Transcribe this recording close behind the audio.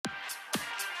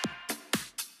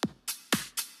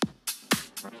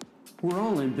We're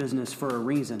all in business for a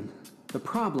reason. The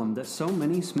problem that so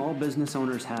many small business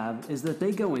owners have is that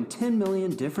they go in 10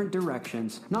 million different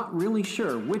directions, not really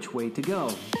sure which way to go.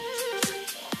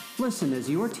 Listen as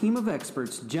your team of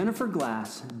experts, Jennifer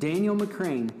Glass, Daniel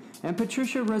McCrane, and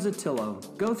Patricia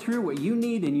Rezzatillo, go through what you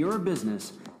need in your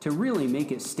business to really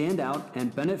make it stand out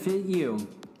and benefit you.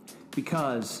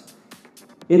 Because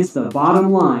it's the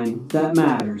bottom line that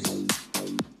matters.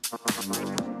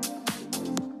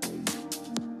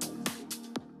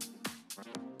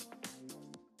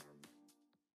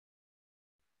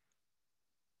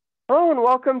 Hello and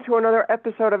welcome to another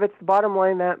episode of It's the Bottom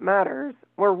Line That Matters,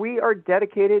 where we are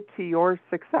dedicated to your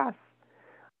success.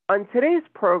 On today's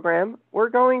program, we're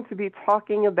going to be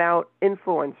talking about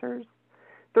influencers.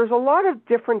 There's a lot of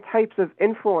different types of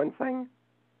influencing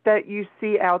that you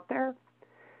see out there.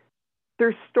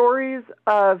 There's stories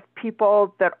of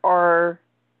people that are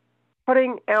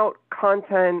putting out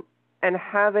content and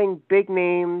having big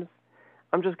names.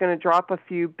 I'm just going to drop a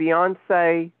few: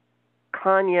 Beyonce,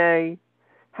 Kanye.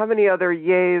 How many other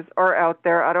yays are out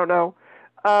there? I don't know.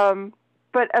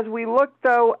 But as we look,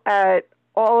 though, at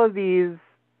all of these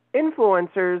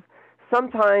influencers,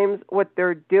 sometimes what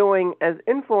they're doing as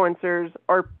influencers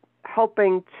are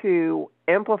helping to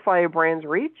amplify a brand's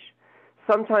reach.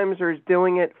 Sometimes they're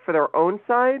doing it for their own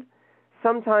side.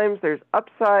 Sometimes there's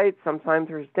upside. Sometimes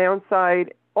there's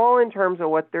downside, all in terms of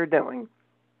what they're doing.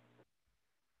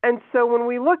 And so when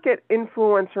we look at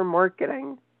influencer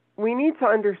marketing, we need to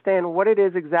understand what it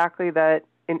is exactly that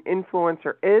an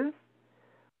influencer is,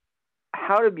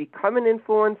 how to become an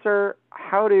influencer,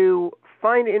 how to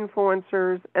find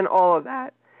influencers, and all of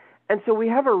that. And so we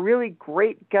have a really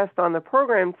great guest on the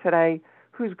program today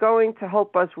who's going to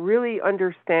help us really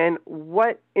understand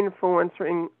what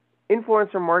influencer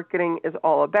marketing is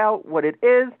all about, what it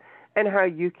is, and how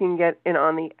you can get in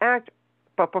on the act.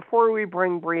 But before we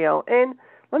bring Brielle in,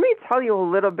 let me tell you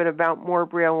a little bit about more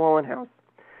Brielle Wallenhouse.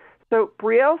 So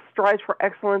Brielle strives for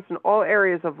excellence in all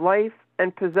areas of life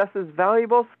and possesses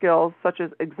valuable skills such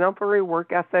as exemplary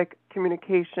work ethic,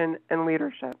 communication, and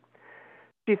leadership.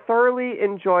 She thoroughly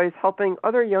enjoys helping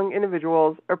other young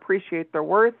individuals appreciate their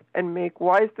worth and make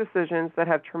wise decisions that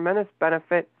have tremendous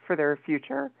benefit for their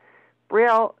future.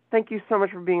 Brielle, thank you so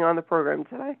much for being on the program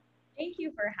today. Thank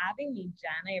you for having me,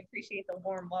 Jen. I appreciate the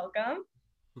warm welcome.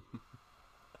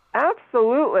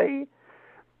 Absolutely.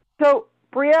 So,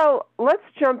 Brielle, let's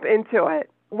jump into it.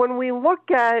 When we look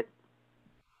at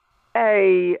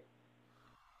a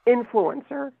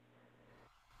influencer,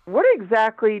 what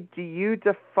exactly do you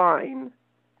define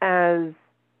as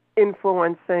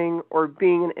influencing or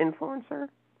being an influencer?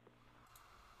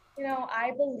 You know,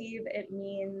 I believe it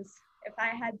means, if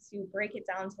I had to break it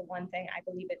down to one thing, I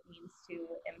believe it means to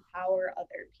empower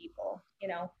other people. You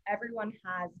know, everyone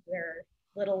has their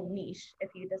little niche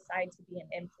if you decide to be an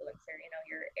influencer,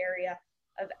 your area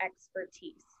of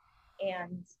expertise.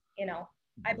 And,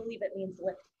 I believe it means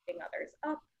lifting others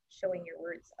up, showing your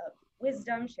words of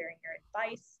wisdom, sharing your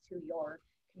advice to your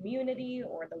community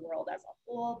or the world as a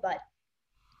whole, but,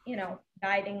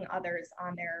 guiding others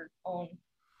on their own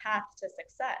path to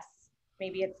success.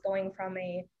 Maybe it's going from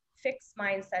a fixed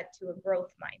mindset to a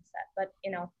growth mindset, but,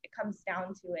 it comes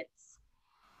down to it's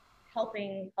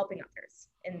helping others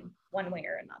in one way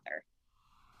or another.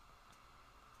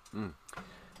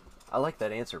 I like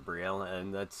that answer, Brielle,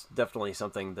 and that's definitely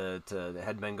something that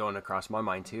had been going across my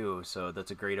mind too. So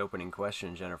that's a great opening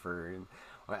question, Jennifer.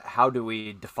 How do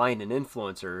we define an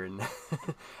influencer? And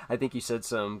I think you said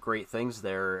some great things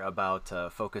there about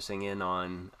focusing in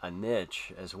on a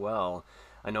niche as well.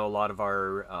 I know a lot of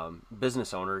our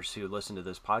business owners who listen to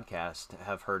this podcast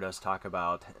have heard us talk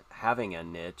about having a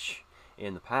niche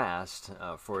in the past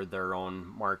for their own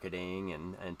marketing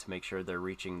and to make sure they're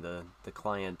reaching the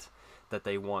client that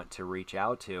they want to reach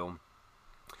out to.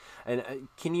 And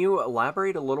can you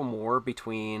elaborate a little more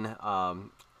between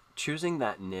choosing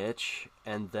that niche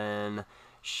and then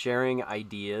sharing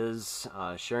ideas,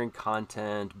 sharing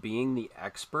content, being the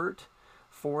expert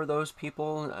for those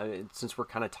people? Since we're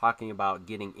kind of talking about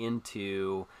getting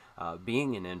into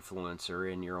being an influencer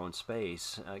in your own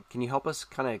space, can you help us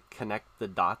kind of connect the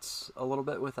dots a little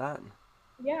bit with that?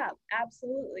 Yeah,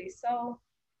 absolutely. So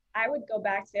I would go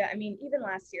back to, even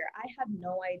last year, I had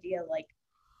no idea,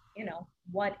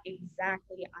 what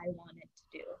exactly I wanted to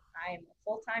do. I'm a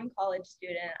full-time college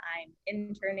student. I'm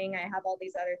interning. I have all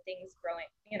these other things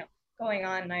going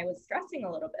on. And I was stressing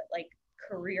a little bit, like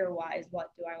career-wise,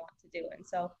 what do I want to do? And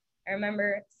so I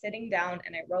remember sitting down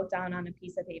and I wrote down on a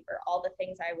piece of paper all the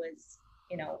things I was,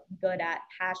 good at,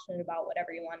 passionate about,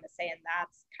 whatever you want to say. And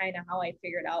that's kind of how I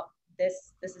figured out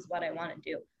this is what I want to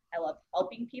do. I love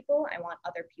helping people. I want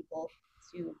other people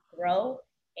to grow.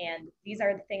 And these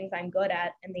are the things I'm good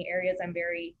at and the areas I'm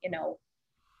very,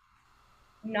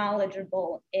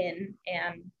 knowledgeable in.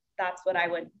 And that's what I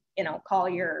would, call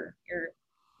your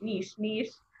niche,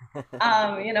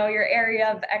 your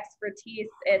area of expertise.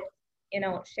 It's,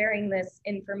 sharing this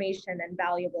information and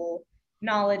valuable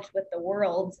knowledge with the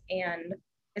world. And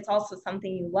it's also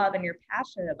something you love and you're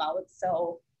passionate about.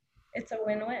 So it's a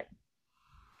win-win.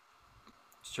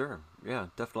 Sure. Yeah,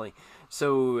 definitely.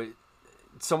 So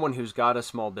someone who's got a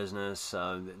small business,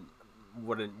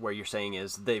 what you're saying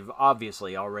is they've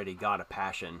obviously already got a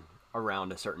passion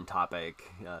around a certain topic.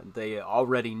 They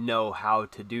already know how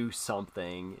to do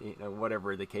something,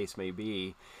 whatever the case may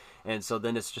be. And so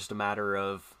then it's just a matter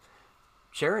of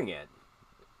sharing it.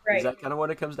 Right. Is that kind of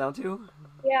what it comes down to?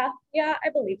 Yeah, I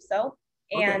believe so.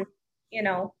 Okay. And,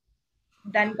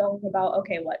 then going about,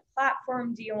 okay, what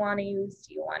platform do you want to use?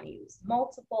 Do you want to use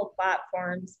multiple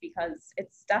platforms? Because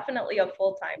it's definitely a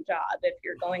full-time job. If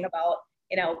you're going about,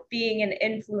 being an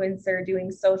influencer,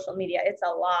 doing social media, it's a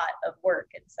lot of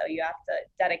work. And so you have to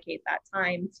dedicate that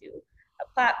time to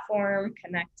a platform,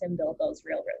 connect and build those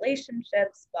real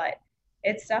relationships, but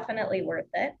it's definitely worth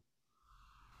it.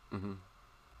 Mm-hmm.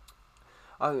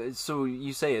 So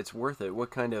you say it's worth it. What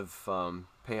kind of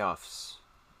payoffs,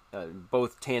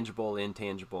 both tangible,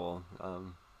 intangible,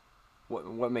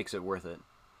 what makes it worth it?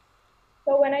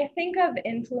 So when I think of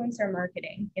influencer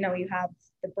marketing, you have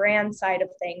the brand side of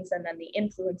things and then the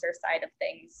influencer side of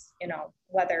things,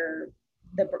 whether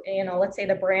let's say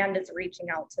the brand is reaching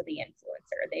out to the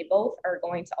influencer, they both are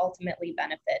going to ultimately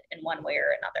benefit in one way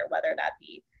or another, whether that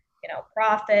be,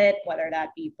 profit, whether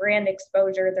that be brand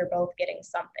exposure, they're both getting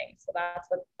something. So that's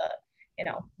what the,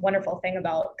 wonderful thing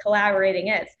about collaborating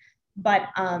is. But,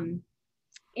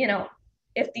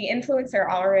 if the influencer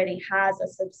already has a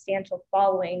substantial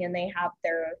following and they have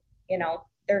their,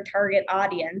 their target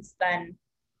audience, then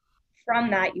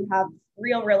from that you have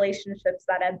real relationships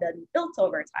that have been built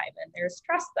over time and there's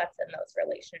trust that's in those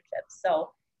relationships.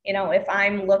 So, if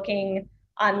I'm looking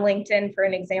on LinkedIn, for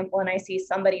an example, and I see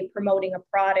somebody promoting a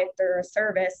product or a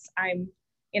service, I'm,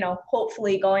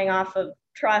 hopefully going off of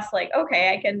trust, like,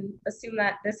 okay, I can assume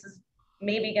that this is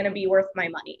maybe going to be worth my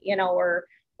money, or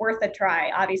worth a try.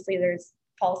 Obviously there's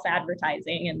false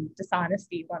advertising and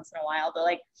dishonesty once in a while,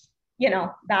 but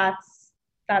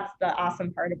that's the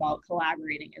awesome part about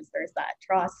collaborating is there's that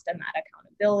trust and that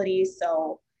accountability.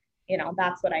 So,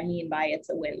 that's what I mean by it's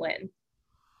a win-win.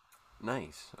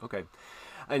 Nice. Okay.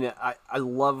 And I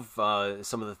love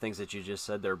some of the things that you just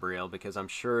said there, Brielle, because I'm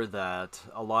sure that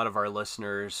a lot of our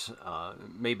listeners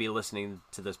may be listening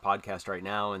to this podcast right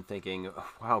now and thinking,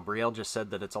 wow, Brielle just said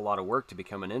that it's a lot of work to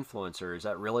become an influencer. Is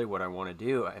that really what I want to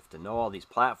do? I have to know all these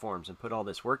platforms and put all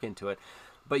this work into it.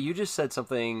 But you just said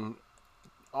something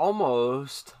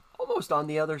almost on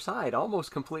the other side,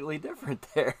 almost completely different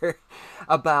there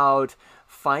about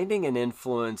finding an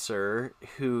influencer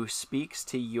who speaks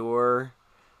to your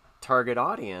target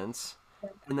audience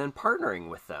and then partnering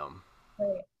with them.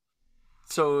 Right.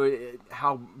 So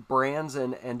how brands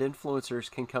and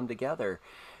influencers can come together.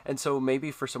 And so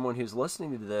maybe for someone who's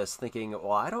listening to this thinking,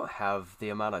 well, I don't have the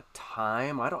amount of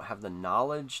time, I don't have the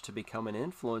knowledge to become an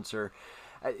influencer.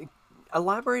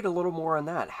 Elaborate a little more on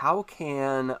that. How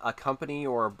can a company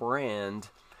or a brand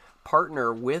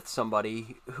partner with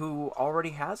somebody who already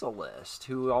has a list,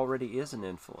 who already is an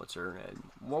influencer?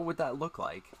 What would that look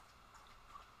like?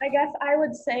 I guess I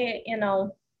would say,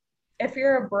 if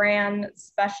you're a brand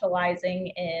specializing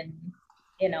in,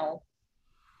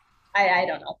 I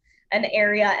don't know, an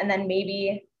area, and then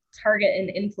maybe target an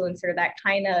influencer that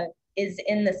kind of is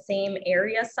in the same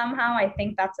area somehow, I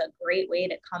think that's a great way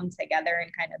to come together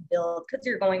and kind of build, because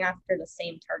you're going after the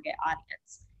same target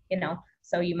audience,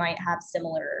 so you might have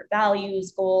similar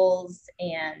values, goals,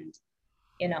 and,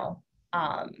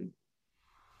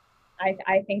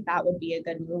 I think that would be a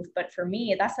good move. But for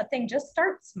me, that's the thing, just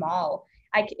start small.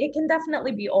 It can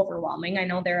definitely be overwhelming. I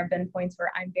know there have been points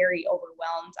where I'm very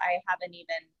overwhelmed. I haven't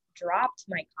even dropped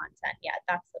my content yet.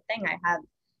 That's the thing. I have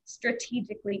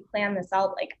strategically planned this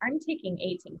out. Like, I'm taking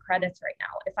 18 credits right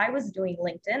now. If I was doing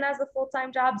LinkedIn as a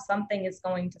full-time job, something is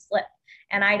going to slip.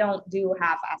 And I don't do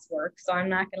half-ass work, so I'm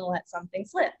not going to let something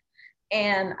slip.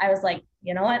 And I was like,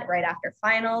 you know what? Right after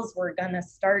finals, we're going to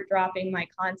start dropping my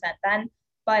content then.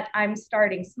 But I'm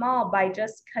starting small by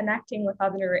just connecting with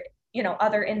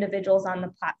other individuals on the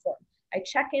platform. I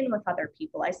check in with other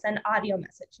people. I send audio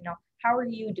message, how are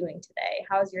you doing today?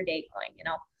 How's your day going?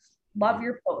 Love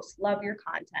your posts, love your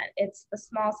content. It's the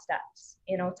small steps,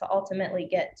 to ultimately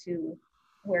get to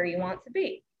where you want to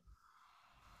be.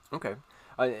 Okay.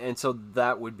 And so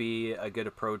that would be a good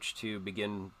approach to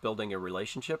begin building a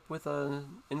relationship with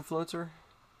an influencer?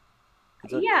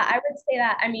 Is that? Yeah, I would say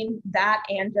that. I mean, that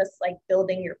and just like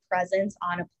building your presence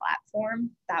on a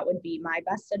platform, that would be my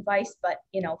best advice. But,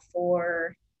 you know,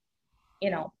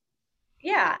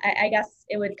 yeah, I guess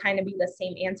it would kind of be the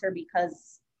same answer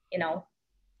because, you know,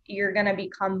 you're going to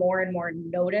become more and more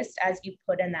noticed as you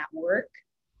put in that work,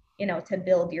 to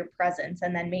build your presence.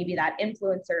 And then maybe that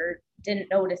influencer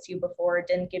didn't notice you before,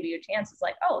 didn't give you a chance. It's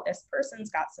like, oh, this person's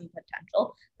got some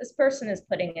potential. This person is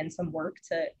putting in some work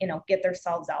to, get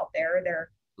themselves out there.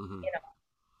 They're,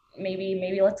 Mm-hmm.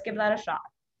 maybe let's give that a shot.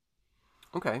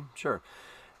 Okay, sure.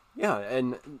 Yeah,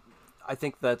 and I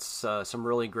think that's some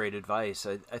really great advice.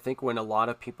 I think when a lot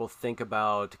of people think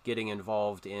about getting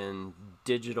involved in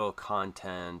digital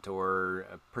content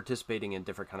or participating in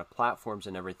different kind of platforms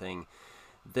and everything,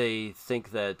 they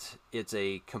think that it's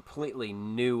a completely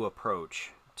new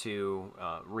approach to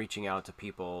reaching out to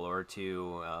people or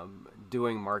to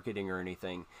doing marketing or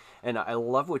anything. And I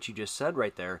love what you just said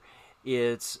right there.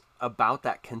 It's about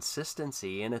that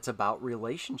consistency and it's about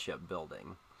relationship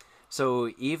building.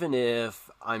 So even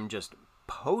if I'm just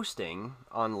posting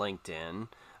on LinkedIn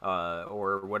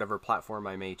or whatever platform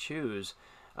I may choose,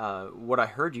 what I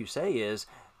heard you say is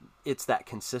it's that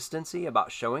consistency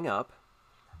about showing up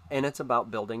and it's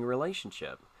about building a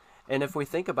relationship. And if we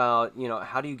think about,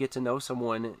 how do you get to know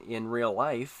someone in real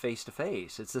life face to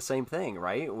face? It's the same thing,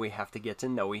 right? We have to get to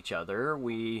know each other.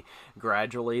 We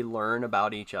gradually learn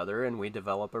about each other and we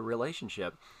develop a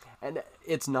relationship. And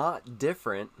it's not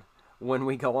different when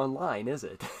we go online, is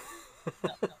it?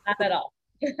 Not at all.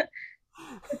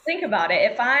 Think about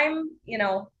it. If I'm,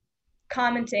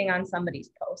 commenting on somebody's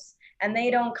post and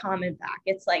they don't comment back,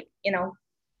 it's like,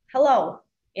 hello,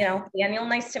 Daniel,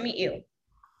 nice to meet you.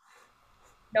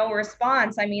 No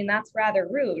response. I mean, that's rather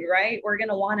rude, right? We're going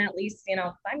to want at least,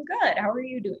 I'm good. How are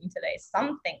you doing today?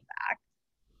 Something back.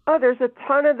 Oh, there's a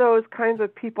ton of those kinds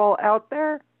of people out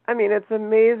there. I mean, it's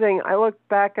amazing. I look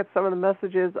back at some of the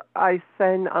messages I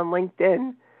send on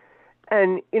LinkedIn,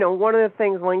 and, one of the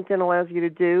things LinkedIn allows you to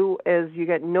do is you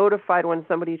get notified when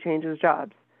somebody changes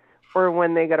jobs or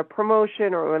when they get a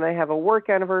promotion or when they have a work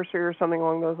anniversary or something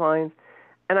along those lines.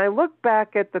 And I look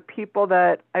back at the people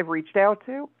that I've reached out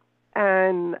to,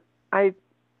 and I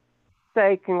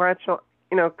say, congrats on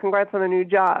the new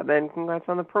job and congrats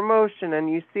on the promotion.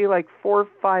 And you see like 4 or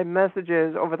 5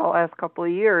 messages over the last couple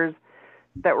of years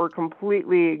that were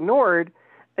completely ignored.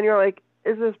 And you're like,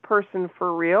 is this person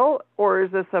for real? Or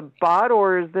is this a bot?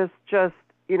 Or is this just,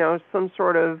 some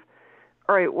sort of,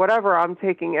 all right, whatever, I'm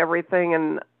taking everything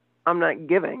and I'm not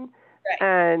giving. Right.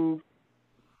 And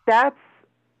that's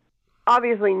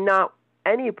obviously not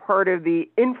any part of the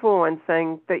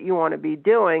influencing that you want to be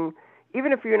doing,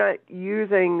 even if you're not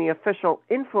using the official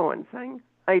influencing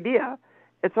idea.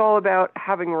 It's all about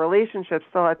having relationships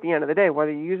still at the end of the day,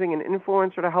 whether you're using an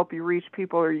influencer to help you reach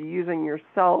people or you're using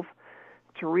yourself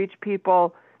to reach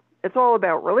people. It's all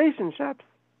about relationships,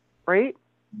 right?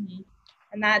 Mm-hmm.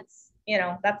 And that's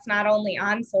not only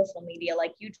on social media,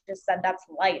 like you just said, that's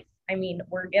life. I mean,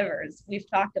 we're givers. We've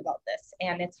talked about this,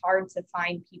 and it's hard to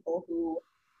find people who,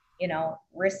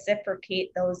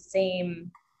 reciprocate those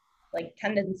same like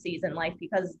tendencies in life,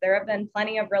 because there have been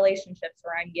plenty of relationships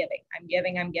where I'm giving.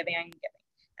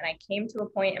 And I came to a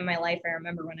point in my life, I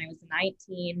remember when I was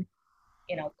 19,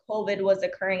 COVID was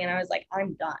occurring, and I was like,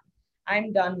 I'm done.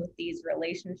 I'm done with these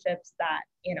relationships that,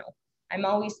 I'm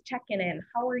always checking in.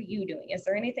 How are you doing? Is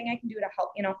there anything I can do to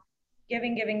help?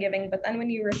 Giving. But then when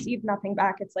you receive nothing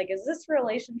back, it's like, is this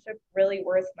relationship really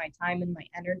worth my time and my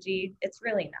energy? It's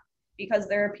really not, because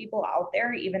there are people out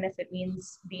there, even if it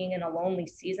means being in a lonely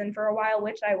season for a while,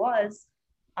 which I was.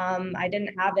 I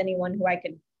didn't have anyone who I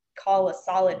could call a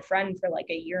solid friend for like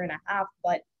a year and a half,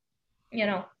 but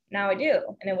now I do,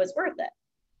 and it was worth it.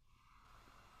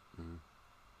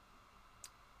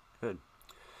 Good.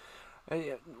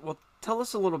 Well, tell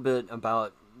us a little bit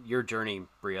about your journey,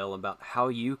 Brielle, about how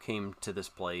you came to this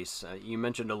place. You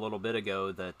mentioned a little bit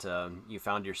ago that you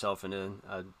found yourself in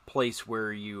a place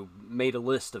where you made a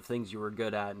list of things you were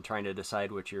good at and trying to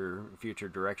decide what your future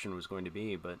direction was going to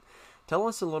be. But tell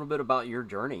us a little bit about your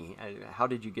journey. How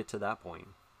did you get to that point?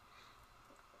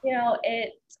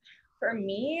 For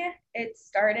me, it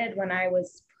started when I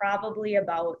was probably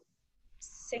about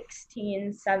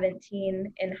 16,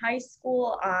 17. In high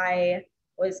school, I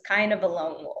was kind of a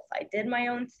lone wolf. I did my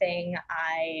own thing.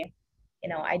 I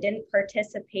didn't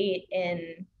participate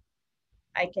in,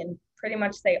 I can pretty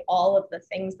much say, all of the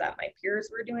things that my peers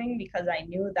were doing, because I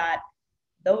knew that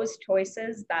those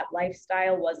choices, that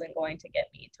lifestyle wasn't going to get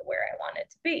me to where I wanted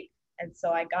to be. And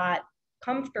so I got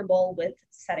comfortable with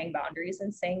setting boundaries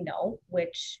and saying no,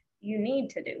 which you need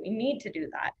to do. You need to do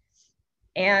that.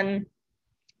 And,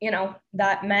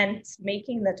 that meant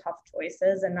making the tough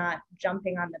choices and not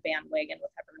jumping on the bandwagon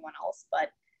with everyone else.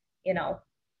 But,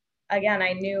 again,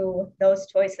 I knew those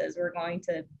choices were going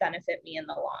to benefit me in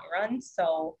the long run.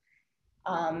 So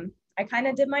I kind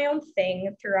of did my own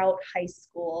thing throughout high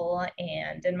school,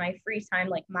 and in my free time,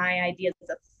 like my ideas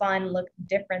of fun looked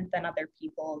different than other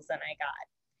people's, and I got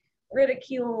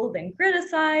ridiculed and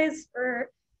criticized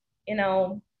for,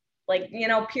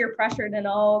 peer pressure to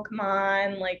know, come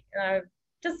on,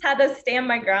 just had to stand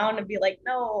my ground and be like,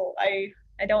 no, I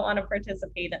don't want to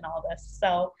participate in all this.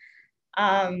 So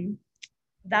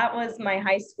that was my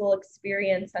high school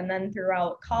experience. And then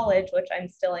throughout college, which I'm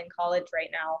still in college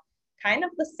right now, kind of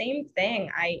the same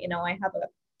thing. I have a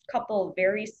couple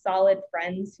very solid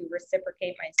friends who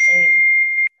reciprocate my same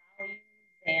values.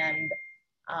 And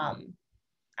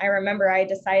I remember I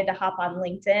decided to hop on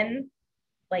LinkedIn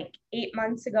like 8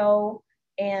 months ago.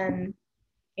 And,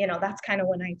 that's kind of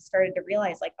when I started to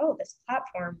realize like, oh, this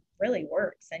platform really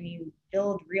works. And you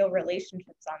build real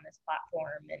relationships on this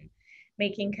platform and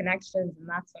making connections. And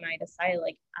that's when I decided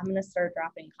like, I'm going to start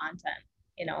dropping content,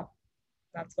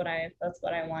 that's what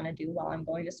I want to do while I'm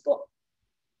going to school.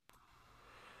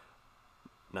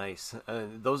 Nice.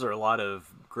 Those are a lot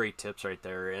of great tips right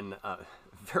there, and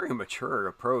very mature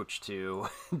approach to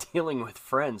dealing with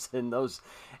friends in those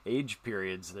age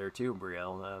periods there too,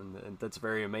 Brielle. And that's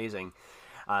very amazing.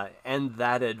 And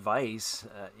that advice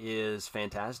is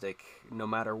fantastic, no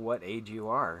matter what age you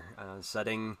are.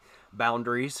 Setting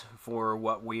boundaries for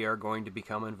what we are going to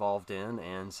become involved in,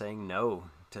 and saying no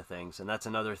to things. And that's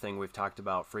another thing we've talked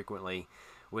about frequently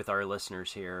with our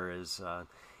listeners here is,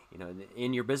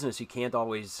 in your business, you can't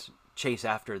always chase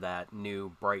after that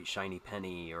new bright shiny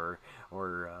penny or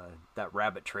that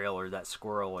rabbit trail or that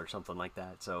squirrel or something like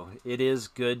that. So it is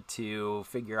good to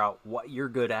figure out what you're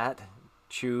good at,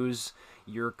 choose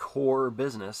your core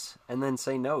business, and then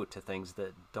say no to things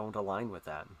that don't align with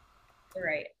that.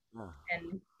 Right.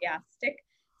 And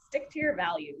stick to your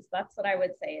values. That's what I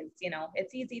would say is,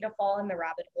 it's easy to fall in the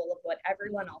rabbit hole of what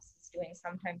everyone else is doing,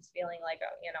 sometimes feeling like,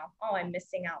 oh, I'm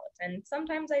missing out. And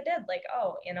sometimes I did like,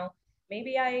 oh,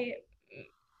 maybe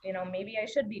maybe I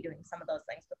should be doing some of those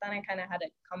things. But then I kind of had to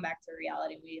come back to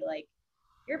reality and be like,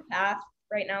 your path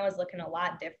right now is looking a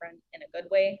lot different in a good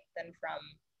way than from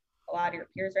a lot of your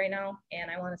peers right now. And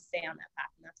I want to stay on that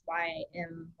path. And that's why I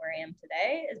am where I am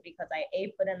today, is because I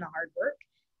put in the hard work,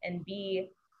 and B,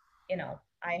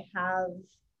 I have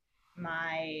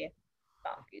my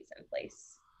boundaries in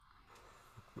place.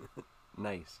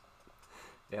 Nice.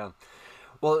 Yeah.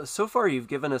 Well, so far you've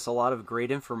given us a lot of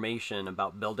great information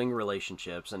about building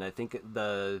relationships, and I think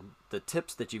the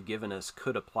tips that you've given us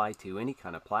could apply to any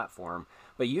kind of platform.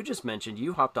 But you just mentioned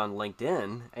you hopped on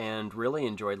LinkedIn and really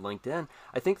enjoyed LinkedIn.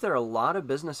 I think there are a lot of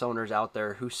business owners out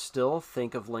there who still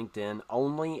think of LinkedIn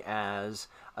only as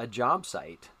a job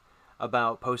site,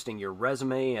 about posting your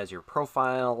resume as your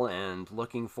profile and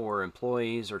looking for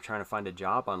employees or trying to find a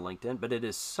job on LinkedIn. But it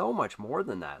is so much more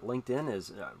than that. LinkedIn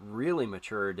is really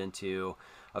matured into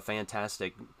a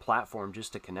fantastic platform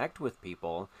just to connect with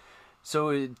people.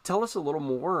 So tell us a little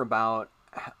more about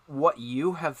what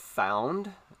you have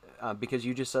found, because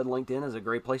you just said LinkedIn is a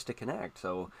great place to connect.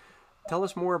 So tell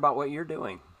us more about what you're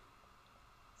doing.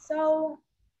 So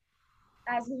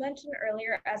as mentioned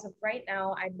earlier, as of right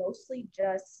now, I mostly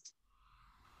just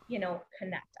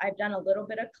connect. I've done a little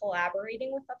bit of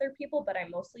collaborating with other people, but I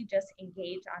mostly just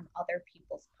engage on other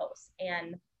people's posts.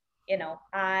 And,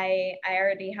 I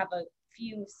already have a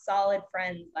few solid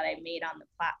friends that I made on the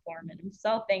platform, and I'm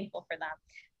so thankful for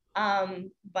them.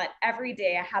 But every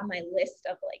day I have my list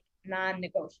of like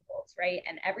non-negotiables, right?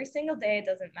 And every single day, it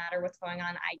doesn't matter what's going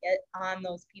on, I get on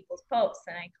those people's posts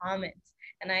and I comment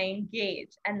and I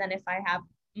engage. And then if I have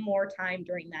more time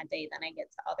during that day, then I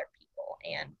get to other people.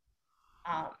 And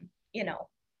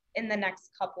in the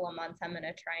next couple of months, I'm going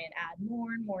to try and add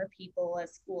more and more people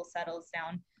as school settles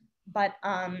down. But,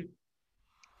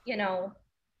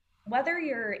 whether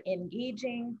you're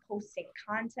engaging, posting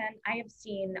content, I have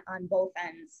seen on both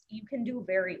ends, you can do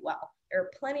very well. There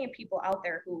are plenty of people out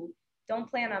there who don't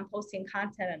plan on posting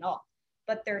content at all,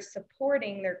 but they're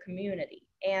supporting their community.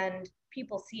 And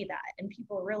people see that, and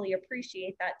people really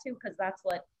appreciate that too, because that's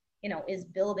what is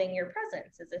building your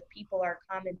presence, is if people are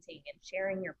commenting and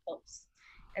sharing your posts.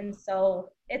 And so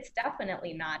it's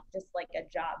definitely not just like a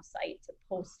job site to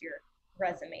post your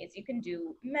resumes. You can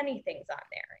do many things on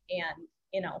there, and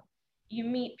you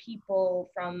meet people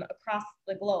from across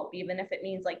the globe, even if it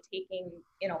means like taking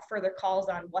further calls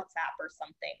on WhatsApp or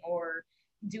something, or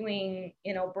doing,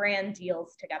 brand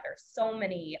deals together. So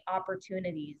many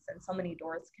opportunities and so many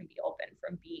doors can be opened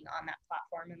from being on that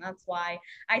platform. And that's why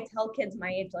I tell kids my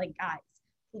age, like, guys,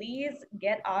 please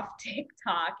get off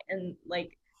TikTok and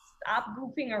like stop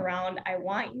goofing around. I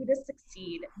want you to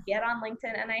succeed. Get on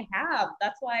LinkedIn. And I have.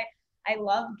 That's why I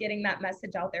love getting that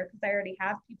message out there, because I already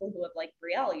have people who have like,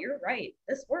 Brielle, you're right.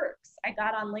 This works. I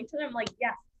got on LinkedIn. I'm like,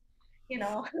 yes,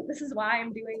 this is why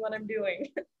I'm doing what I'm doing.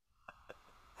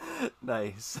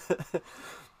 Nice.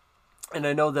 And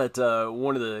I know that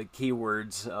one of the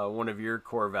keywords, one of your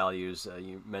core values,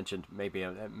 you mentioned,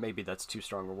 maybe that's too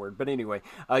strong a word, but anyway,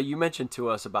 you mentioned to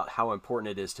us about how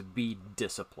important it is to be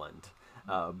disciplined,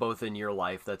 both in your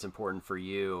life, that's important for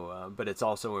you, but it's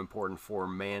also important for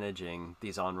managing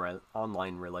these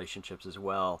online relationships as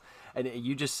well. And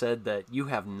you just said that you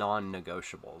have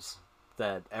non-negotiables,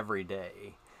 that every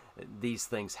day these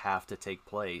things have to take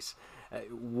place.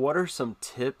 What are some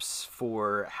tips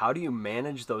for how do you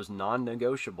manage those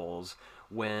non-negotiables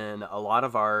when a lot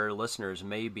of our listeners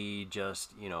may be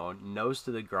just, nose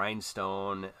to the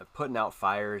grindstone, putting out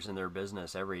fires in their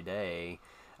business every day?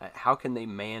 How can they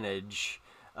manage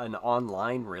an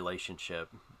online relationship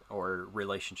or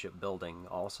relationship building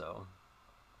also?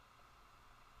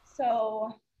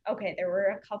 So, okay, there were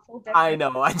a couple different. I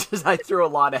know. I threw a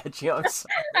lot at you. I'm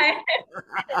sorry.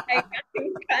 I got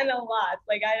kind of lost.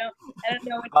 Like I don't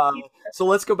know. So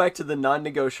let's go back to the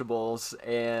non-negotiables,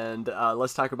 and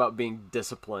let's talk about being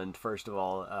disciplined first of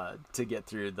all, to get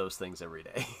through those things every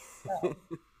day. So,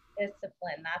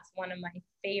 discipline. That's one of my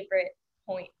favorite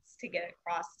points to get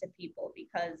across to people,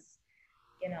 because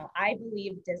I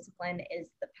believe discipline is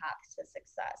the path to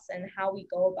success, and how we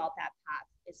go about that path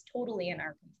is totally in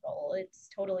our control. It's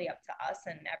totally up to us,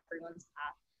 and everyone's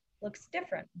path looks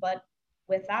different. But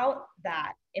without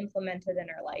that implemented in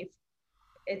our life,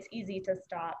 it's easy to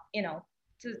start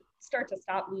to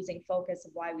stop losing focus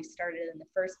of why we started in the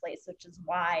first place, which is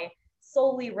why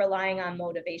solely relying on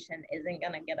motivation isn't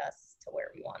going to get us to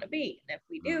where we want to be. And if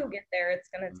we do get there, it's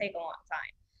going to take a long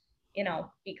time,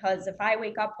 because if I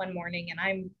wake up one morning and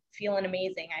I'm feeling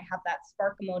amazing, I have that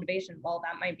spark of motivation. Well,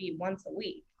 that might be once a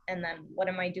week. And then what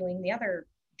am I doing the other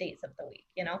days of the week?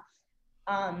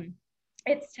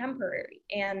 It's temporary.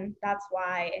 And that's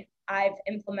why I've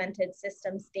implemented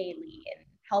systems daily and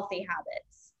healthy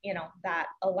habits, that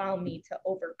allow me to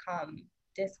overcome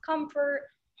discomfort,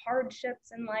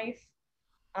 hardships in life.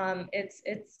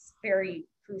 It's very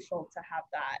crucial to have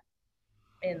that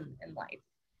in life.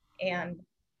 And,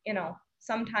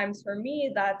 sometimes for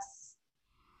me, that's,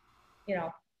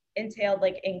 entailed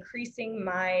like increasing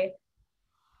my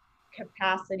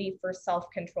capacity for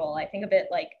self-control. I think of it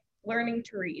like learning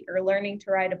to read or learning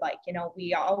to ride a bike.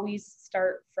 We always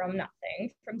start from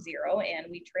nothing, from zero, and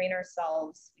we train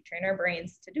our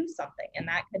brains to do something. And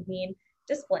that could mean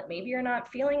discipline. Maybe you're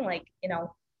not feeling like,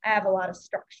 I have a lot of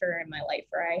structure in my life,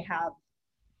 or I have,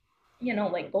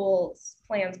 like goals,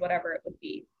 plans, whatever it would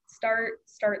be. Start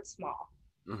small.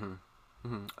 Mm-hmm.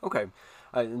 Mm-hmm. Okay.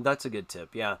 That's a good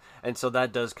tip. Yeah. And so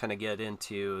that does kind of get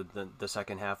into the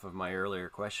second half of my earlier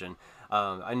question.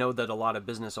 I know that a lot of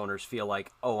business owners feel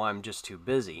like, oh, I'm just too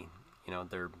busy.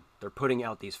 They're putting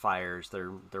out these fires.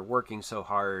 They're working so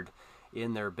hard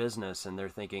in their business, and they're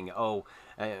thinking, oh,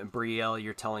 Brielle,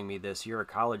 you're telling me this. You're a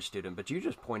college student, but you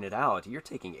just pointed out you're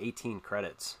taking 18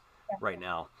 credits right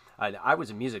now. I was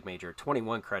a music major.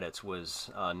 21 credits was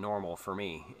normal for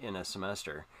me in a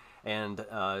semester. And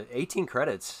 18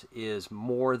 credits is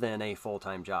more than a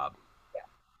full-time job.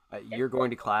 You're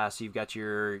going to class, you've got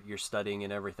your studying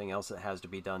and everything else that has to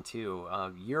be done too.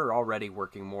 You're already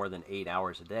working more than 8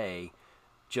 hours a day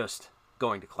just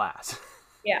going to class.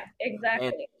 Yeah,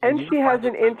 exactly. And she has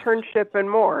an internship and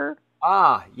more.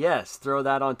 Ah, yes, throw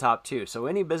that on top too. So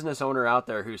any business owner out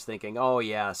there who's thinking, oh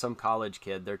yeah, some college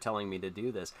kid, they're telling me to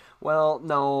do this. Well,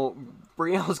 no,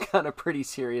 Brielle's got a pretty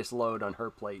serious load on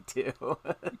her plate too.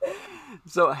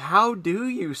 So how do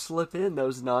you slip in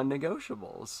those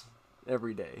non-negotiables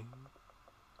every day?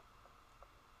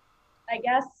 I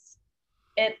guess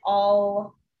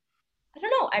I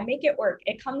don't know, I make it work.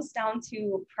 It comes down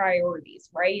to priorities,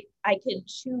 right? I could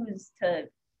choose to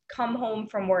come home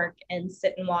from work and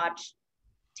sit and watch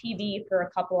TV for a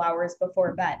couple hours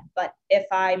before bed. But if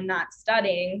I'm not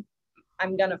studying,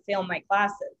 I'm going to fail my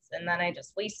classes. And then I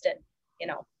just wasted,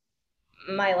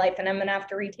 my life, and I'm going to have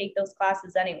to retake those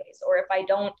classes anyways. Or if I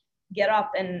don't get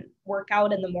up and work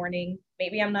out in the morning,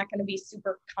 maybe I'm not going to be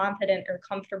super confident or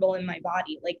comfortable in my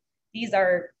body. Like, these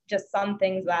are just some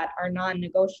things that are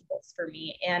non-negotiables for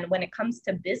me. And when it comes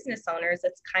to business owners,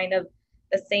 it's kind of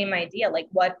the same idea. Like,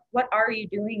 what are you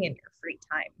doing in your free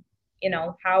time?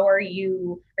 How are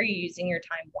you using your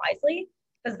time wisely?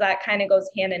 because that kind of goes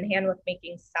hand in hand with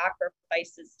making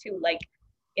sacrifices too. Like,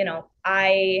 you know,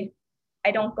 I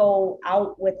don't go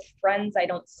out with friends. I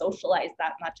don't socialize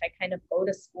that much. I kind of go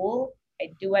to school, I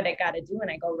do what I got to do,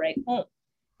 and I go right home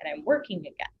and I'm working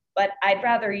again. But I'd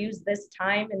rather use this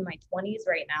time in my 20s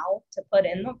right now to put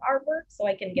in the hard work so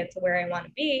I can get to where I want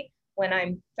to be when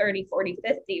I'm 30, 40,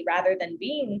 50, rather than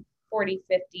being 40,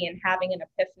 50 and having an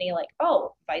epiphany like,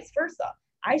 oh, vice versa.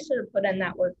 I should have put in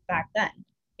that work back then,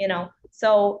 you know?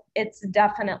 So it's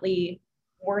definitely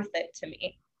worth it to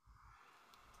me.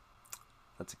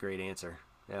 That's a great answer.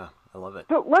 Yeah, I love it.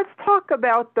 So let's talk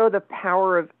about, though, the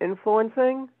power of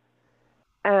influencing.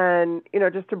 And, you know,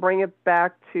 just to bring it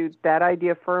back to that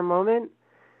idea for a moment,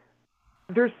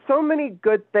 there's so many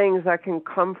good things that can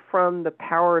come from the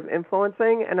power of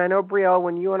influencing. And I know, Brielle,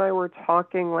 when you and I were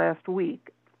talking last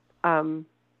week, I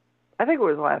think it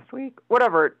was last week,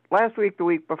 whatever, last week, the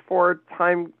week before,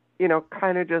 time, you know,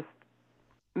 kind of just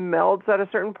melds at a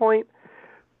certain point.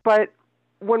 But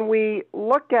when we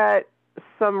look at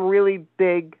some really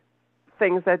big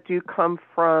things that do come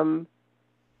from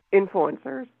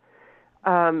influencers,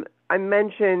 I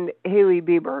mentioned Hailey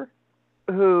Bieber,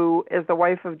 who is the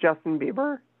wife of Justin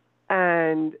Bieber,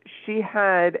 and she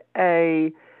had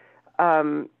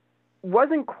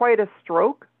wasn't quite a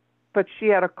stroke, but she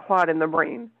had a clot in the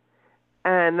brain.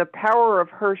 And the power of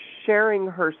her sharing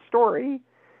her story,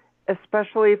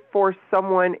 especially for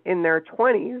someone in their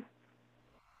 20s,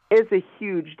 is a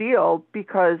huge deal,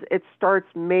 because it starts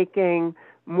making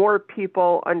more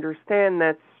people understand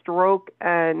that stroke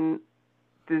and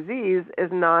disease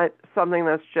is not something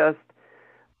that's just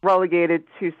relegated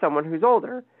to someone who's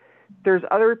older. There's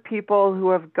other people who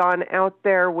have gone out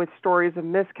there with stories of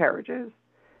miscarriages.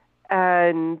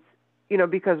 And, you know,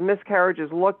 because miscarriage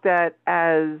is looked at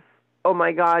as, oh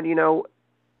my God, you know,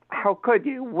 how could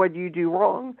you? What do you do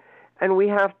wrong? And we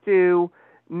have to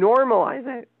normalize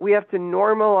it. We have to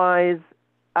normalize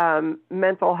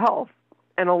mental health.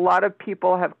 And a lot of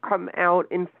people have come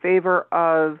out in favor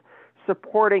of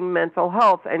supporting mental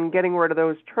health and getting rid of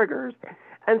those triggers.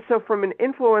 And so from an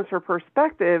influencer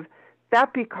perspective,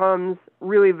 that becomes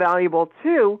really valuable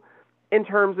too, in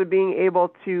terms of being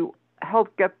able to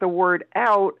help get the word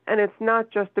out. And it's not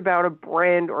just about a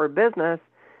brand or a business.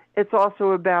 It's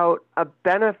also about a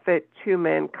benefit to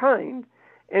mankind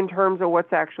in terms of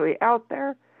what's actually out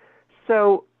there.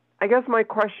 So I guess my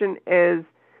question is,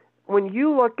 when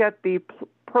you look at the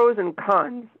pros and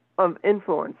cons of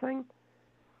influencing,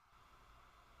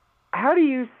 how do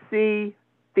you see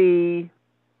the,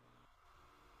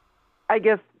 I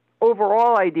guess,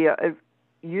 overall idea of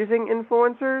using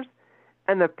influencers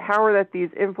and the power that these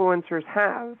influencers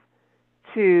have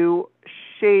to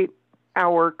shape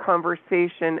our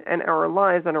conversation and our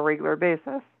lives on a regular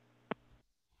basis?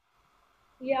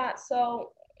 Yeah,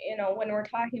 so, you know, when we're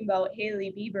talking about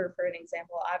Hailey Bieber, for an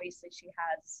example, obviously she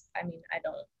has, I mean,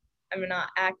 I'm not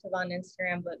active on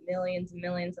Instagram, but millions and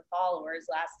millions of followers.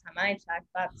 Last time I checked,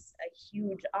 that's a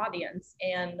huge audience.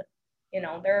 And, you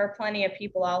know, there are plenty of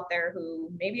people out there who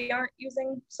maybe aren't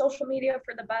using social media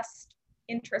for the best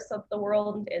interests of the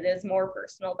world. It is more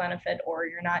personal benefit, or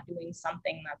you're not doing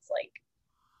something that's like,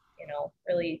 you know,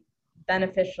 really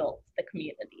beneficial to the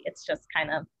community. It's just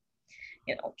kind of,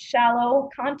 you know, shallow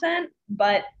content,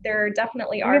 but there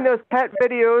definitely are. I mean, those pet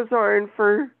videos aren't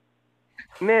for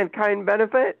mankind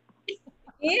benefit?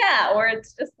 Yeah, or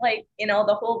it's just like, you know,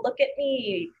 the whole look at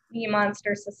me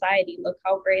monster society, look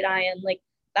how great I am. Like,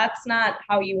 that's not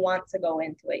how you want to go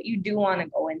into it. You do want to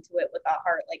go into it with a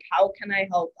heart, like, how can I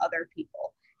help other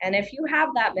people? And if you have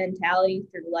that mentality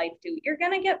through life too, you're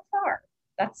going to get far.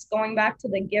 That's going back to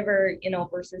the giver, you know,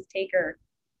 versus taker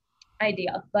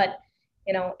idea. But,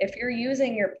 you know, if you're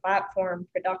using your platform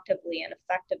productively and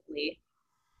effectively,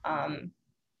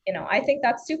 you know, I think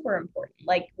that's super important.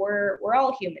 Like, we're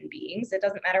all human beings. It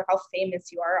doesn't matter how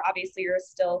famous you are. Obviously, you're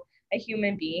still a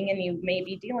human being, and you may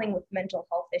be dealing with mental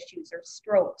health issues or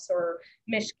strokes or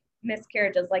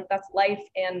miscarriages. Like, that's life.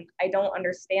 And I don't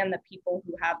understand the people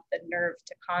who have the nerve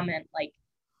to comment, like,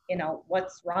 you know,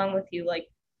 what's wrong with you? Like,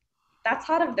 that's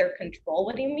out of their control.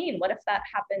 What do you mean? What if that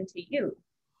happened to you?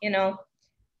 You know,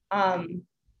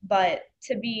 but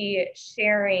to be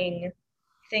sharing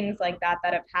things like that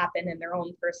have happened in their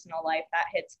own personal life, that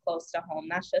hits close to home.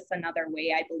 That's just another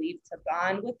way, I believe, to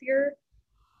bond with your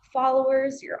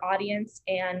followers, your audience.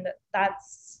 And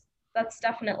that's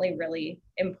definitely really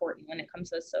important when it comes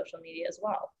to social media as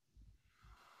well.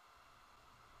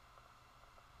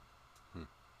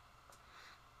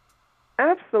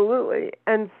 Absolutely.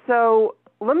 And so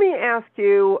let me ask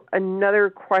you another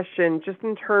question, just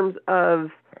in terms of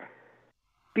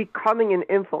becoming an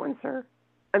influencer.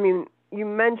 I mean, you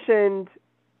mentioned,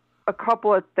 a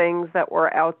couple of things that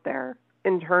were out there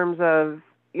in terms of,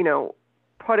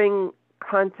 putting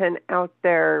content out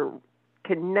there,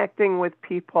 connecting with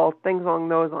people, things along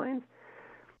those lines.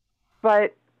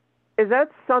 But is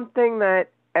that something that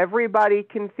everybody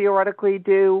can theoretically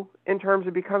do in terms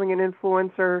of becoming an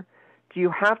influencer? Do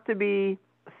you have to be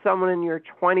someone in your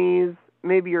 20s,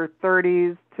 maybe your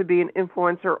 30s, to be an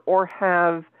influencer, or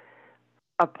have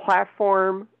a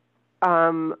platform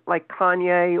like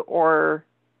Kanye or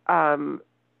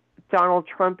Donald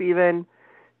Trump even?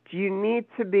 Do you need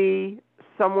to be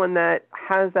someone that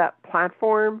has that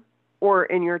platform or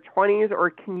in your 20s, or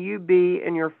can you be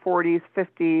in your 40s,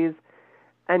 50s,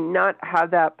 and not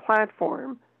have that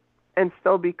platform and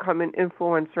still become an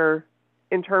influencer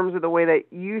in terms of the way that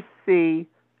you see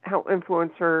how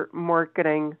influencer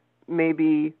marketing may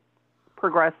be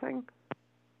progressing?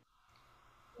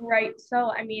 Right.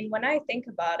 So, I mean, when I think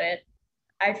about it,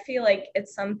 I feel like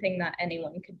it's something that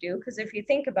anyone could do. Because if you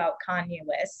think about Kanye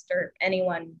West or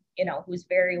anyone, who's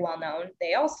very well known,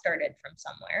 they all started from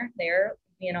somewhere.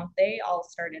 They all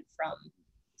started from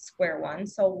square one.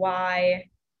 So why,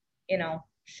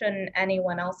 shouldn't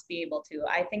anyone else be able to?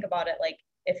 I think about it like,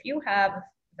 if you have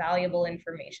valuable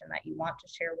information that you want to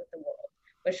share with the world,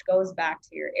 which goes back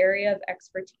to your area of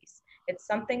expertise, it's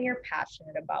something you're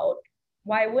passionate about,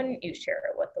 why wouldn't you share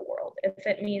it with the world? If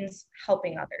it means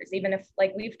helping others, even if,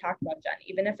 like we've talked about, Jen,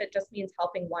 even if it just means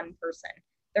helping one person,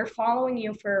 they're following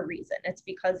you for a reason. It's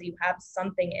because you have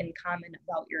something in common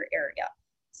about your area.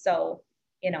 So,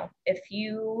 if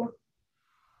you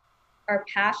are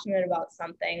passionate about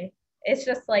something, it's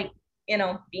just like,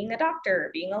 being a doctor,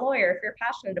 being a lawyer. If you're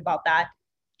passionate about that,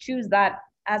 choose that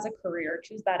as a career,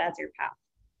 choose that as your path.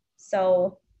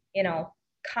 So,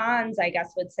 cons, I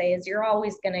guess, would say is you're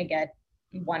always going to get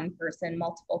one person,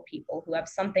 multiple people who have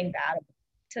something bad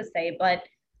to say. But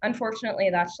unfortunately,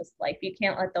 that's just life. You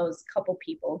can't let those couple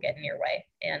people get in your way.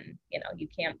 And, you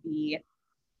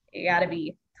got to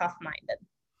be tough-minded.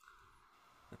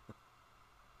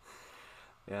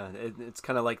 Yeah, it's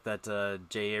kind of like that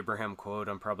J. Abraham quote.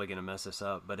 I'm probably going to mess this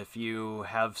up, but if you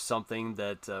have something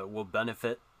that will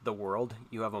benefit the world,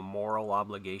 you have a moral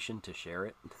obligation to share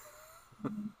it.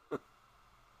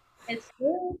 It's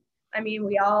true. I mean,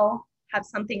 we all have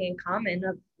something in common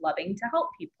of loving to help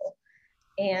people.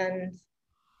 And,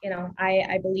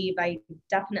 I believe I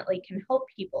definitely can help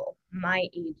people my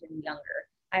age and younger.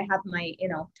 I have my,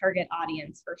 target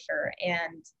audience for sure.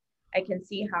 And I can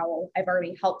see how I've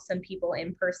already helped some people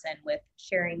in person with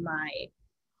sharing my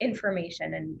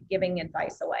information and giving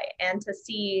advice away. And to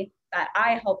see that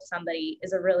I help somebody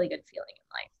is a really good feeling in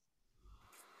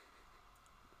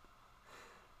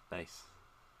life. Nice.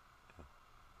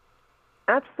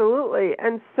 Absolutely.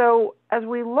 And so as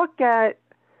we look at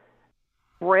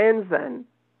brands then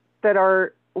that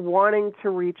are wanting to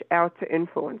reach out to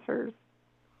influencers,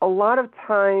 a lot of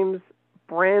times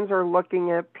brands are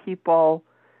looking at people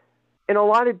in a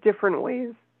lot of different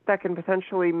ways that can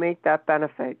potentially make that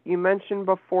benefit. You mentioned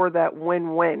before that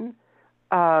win-win,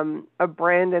 a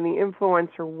brand and the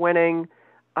influencer winning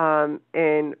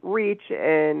in reach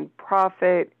and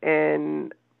profit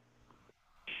and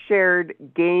shared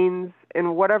gains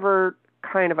and whatever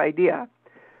kind of idea.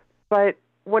 But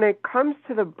when it comes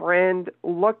to the brand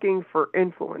looking for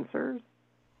influencers,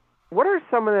 what are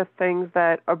some of the things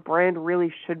that a brand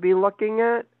really should be looking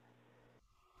at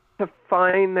to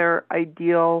find their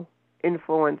ideal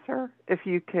influencer, if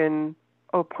you can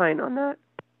opine on that?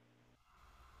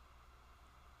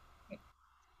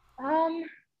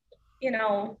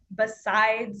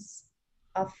 Besides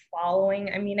a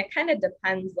following, I mean, it kind of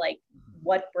depends, like,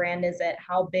 what brand is it?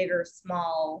 How big or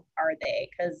small are they?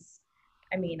 Because,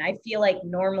 I mean, I feel like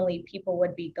normally people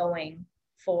would be going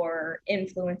for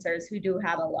influencers who do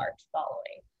have a large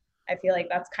following. I feel like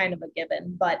that's kind of a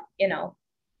given, but,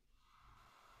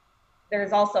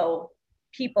 there's also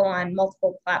people on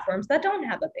multiple platforms that don't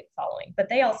have a big following, but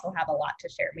they also have a lot to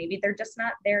share. Maybe they're just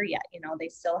not there yet. They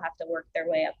still have to work their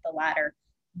way up the ladder.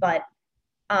 But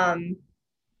I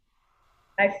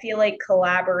feel like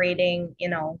collaborating,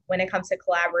 when it comes to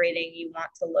collaborating, you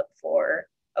want to look for,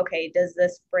 okay, does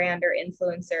this brand or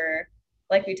influencer,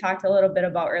 like we talked a little bit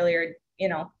about earlier,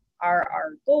 are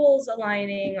our goals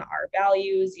aligning, our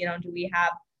values, do we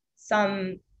have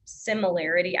some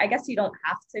similarity? I guess you don't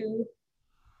have to,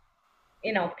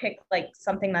 pick like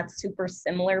something that's super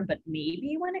similar, but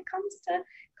maybe when it comes to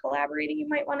collaborating, you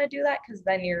might want to do that, because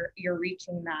then you're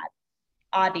reaching that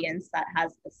audience that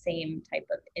has the same type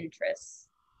of interests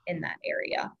in that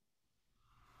area.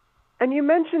 And you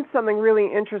mentioned something really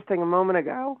interesting a moment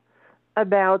ago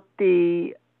about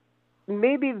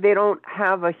maybe they don't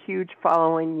have a huge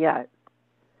following yet.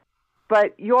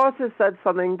 But you also said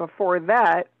something before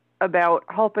that about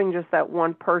helping just that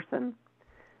one person.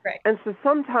 Right. And so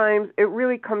sometimes it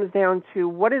really comes down to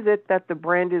what is it that the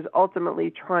brand is ultimately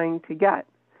trying to get,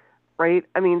 right?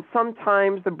 I mean,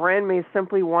 sometimes the brand may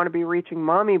simply want to be reaching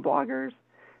mommy bloggers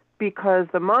because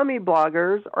the mommy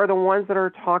bloggers are the ones that are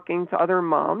talking to other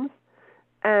moms,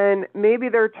 and maybe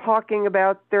they're talking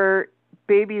about their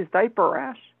baby's diaper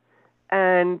rash.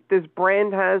 And this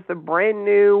brand has the brand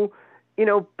new,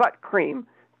 butt cream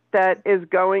that is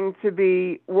going to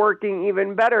be working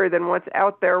even better than what's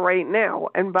out there right now.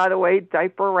 And by the way,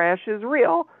 diaper rash is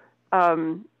real.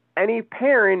 Any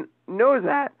parent knows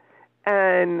that.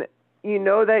 And you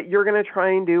know that you're going to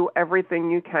try and do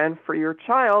everything you can for your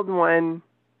child when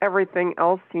everything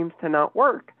else seems to not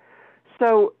work.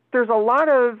 So there's a lot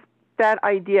of that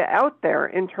idea out there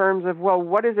in terms of, well,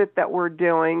 what is it that we're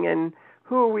doing and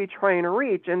who are we trying to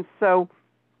reach? And so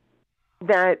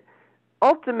that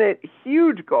ultimate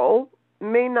huge goal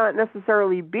may not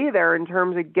necessarily be there in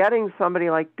terms of getting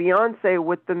somebody like Beyonce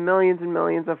with the millions and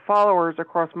millions of followers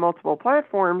across multiple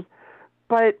platforms,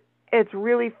 but it's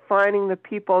really finding the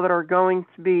people that are going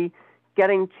to be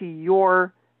getting to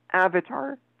your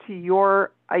avatar, to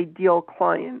your ideal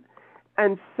client.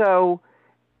 And so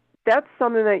that's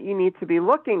something that you need to be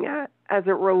looking at as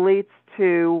it relates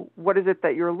to what is it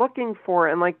that you're looking for.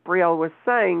 And like Brielle was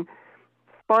saying,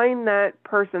 find that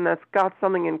person that's got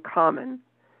something in common.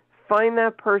 Find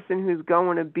that person who's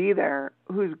going to be there,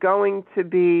 who's going to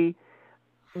be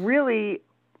really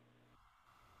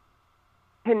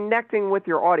connecting with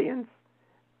your audience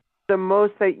the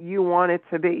most that you want it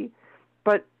to be.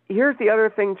 But here's the other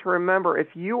thing to remember.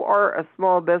 If you are a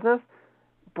small business,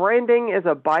 branding is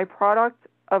a byproduct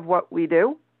of what we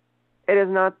do. It is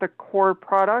not the core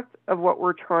product of what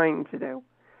we're trying to do.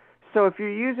 So if you're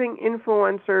using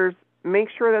influencers,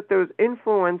 make sure that those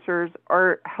influencers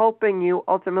are helping you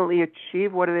ultimately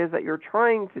achieve what it is that you're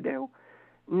trying to do,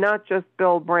 not just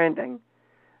build branding.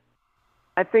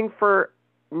 I think for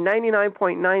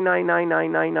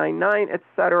 99.9999999, et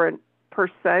cetera,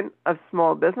 % of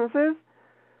small businesses,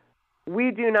 we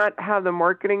do not have the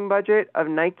marketing budget of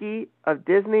Nike, of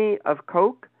Disney, of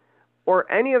Coke, or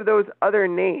any of those other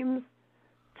names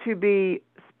to be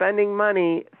spending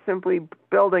money simply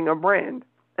building a brand.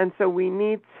 And so we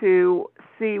need to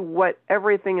see what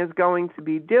everything is going to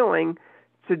be doing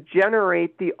to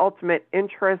generate the ultimate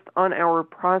interest on our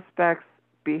prospects'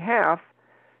 behalf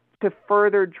to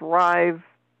further drive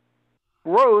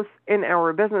growth in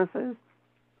our businesses.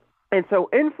 And so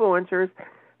influencers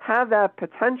have that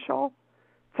potential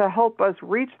to help us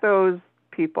reach those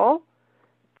people,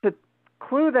 to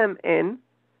clue them in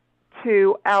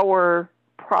to our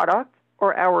product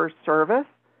or our service,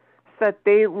 so that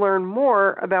they learn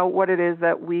more about what it is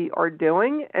that we are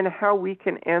doing and how we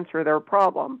can answer their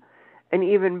problem. And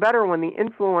even better, when the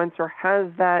influencer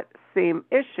has that same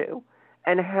issue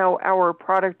and how our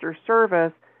product or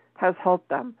service has helped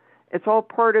them. It's all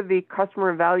part of the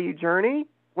customer value journey.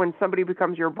 When somebody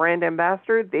becomes your brand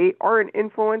ambassador, they are an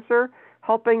influencer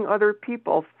helping other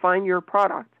people find your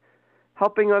product,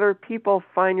 helping other people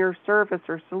find your service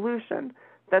or solution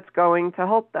that's going to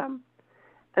help them.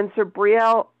 And so,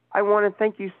 Brielle, I want to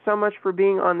thank you so much for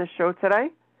being on the show today.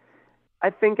 I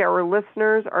think our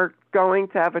listeners are going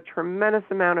to have a tremendous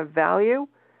amount of value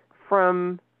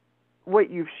from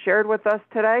what you've shared with us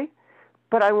today.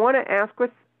 But I want to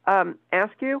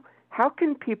ask you, how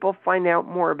can people find out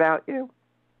more about you?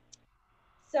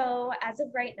 So as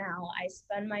of right now, I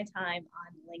spend my time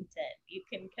on LinkedIn. You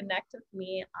can connect with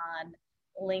me on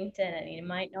LinkedIn, and you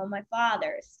might know my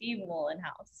father, Steve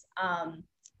Woolenhouse.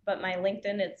 But my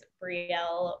LinkedIn is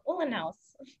Brielle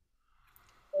Woolenhouse.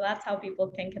 So that's how people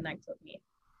can connect with me.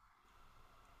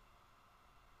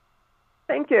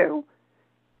 Thank you.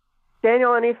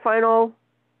 Daniel, any final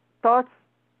thoughts?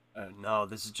 No,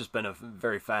 this has just been a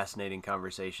very fascinating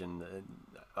conversation.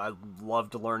 I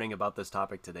loved learning about this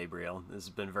topic today, Brielle. This has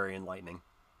been very enlightening.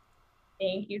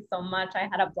 Thank you so much. I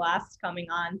had a blast coming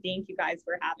on. Thank you guys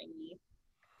for having me.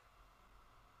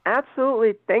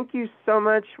 Absolutely. Thank you so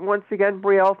much once again,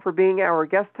 Brielle, for being our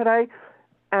guest today.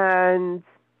 And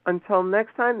until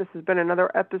next time, this has been another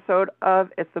episode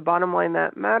of It's the Bottom Line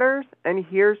That Matters, and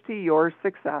here's to your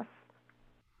success.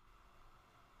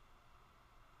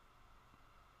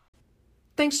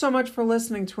 Thanks so much for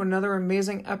listening to another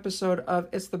amazing episode of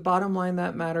It's the Bottom Line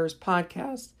That Matters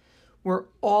podcast. We're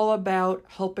all about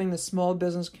helping the small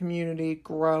business community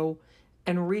grow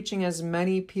and reaching as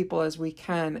many people as we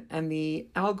can. And the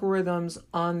algorithms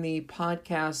on the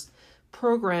podcast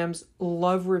programs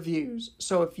love reviews.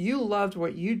 So if you loved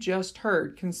what you just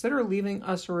heard, consider leaving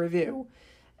us a review.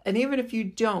 And even if you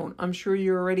don't, I'm sure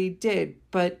you already did,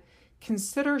 but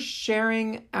consider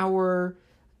sharing our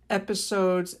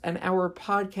episodes and our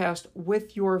podcast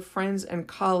with your friends and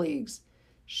colleagues.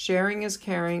 Sharing is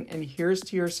caring, and here's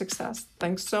to your success.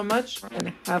 Thanks so much,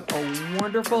 and have a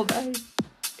wonderful day.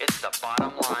 It's the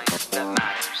bottom line that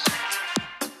matters.